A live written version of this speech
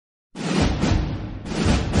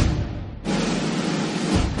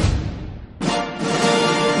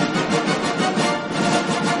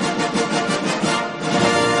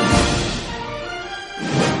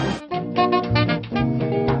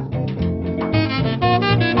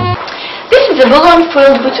a balloon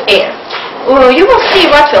filled with air. You will see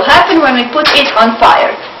what will happen when we put it on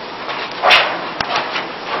fire.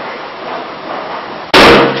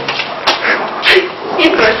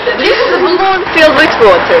 This is a balloon filled with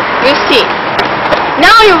water. You see.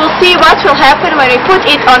 Now you will see what will happen when we put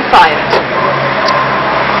it on fire.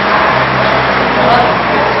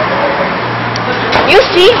 You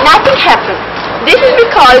see, nothing happened. This is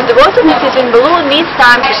because the water that is in the balloon needs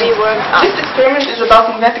time to be warmed up. This experiment is about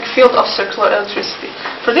magnetic field of circular electricity.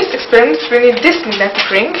 For this experiment we need this magnetic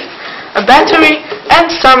ring, a battery and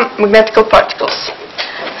some magnetical particles.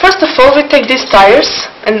 First of all we take these tires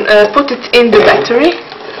and put it in the battery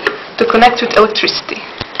to connect with electricity.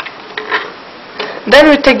 Then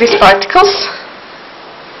we take these particles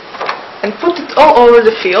and put it all over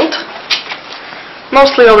the field,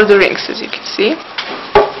 mostly over the rings as you can see.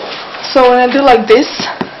 So when I do like this,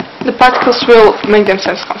 the particles will make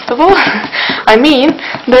themselves comfortable. I mean,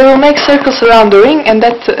 they will make circles around the ring, and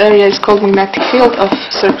that area is called magnetic field of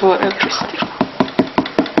circular electricity.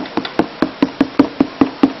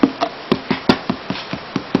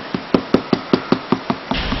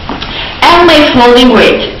 Alma is holding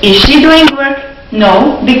weight. Is she doing work?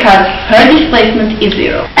 No, because her displacement is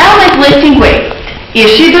zero. Alma is lifting weight. Is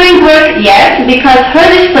she doing work? Yes, because her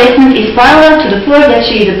displacement is parallel to the force that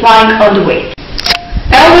she is applying on the weight.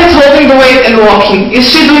 Alma is holding the weight and walking. Is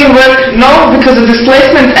she doing work? No, because the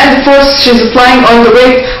displacement and the force she is applying on the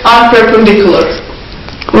weight are perpendicular.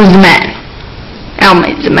 Who's the man? Alma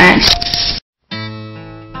is the man.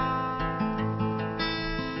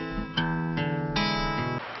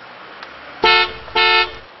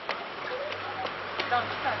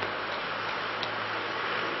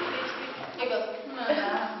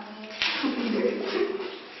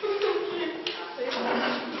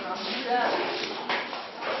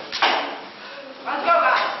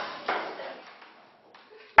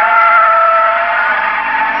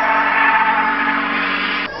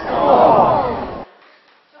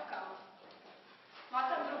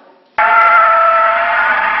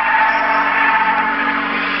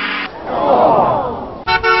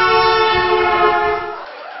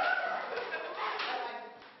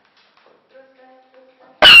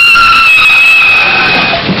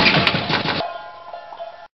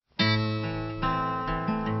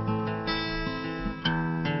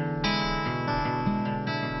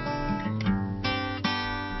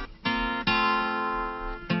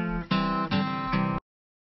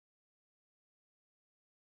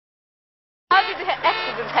 How did the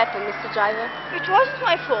accident happen, Mr. Driver? It wasn't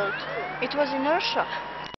my fault. It was inertia.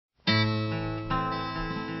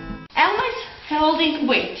 Alma is holding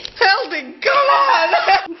weight. Holding, come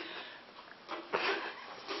on!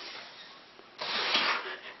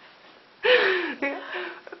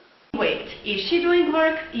 Wait, is she doing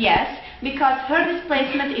work? Yes, because her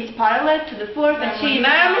displacement is parallel to the force that she is...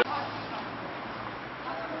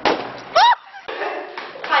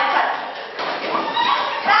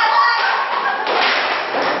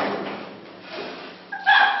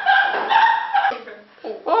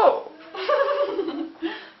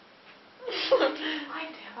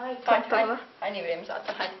 Hani vereyim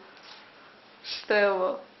zaten hadi. İşte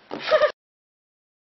bu.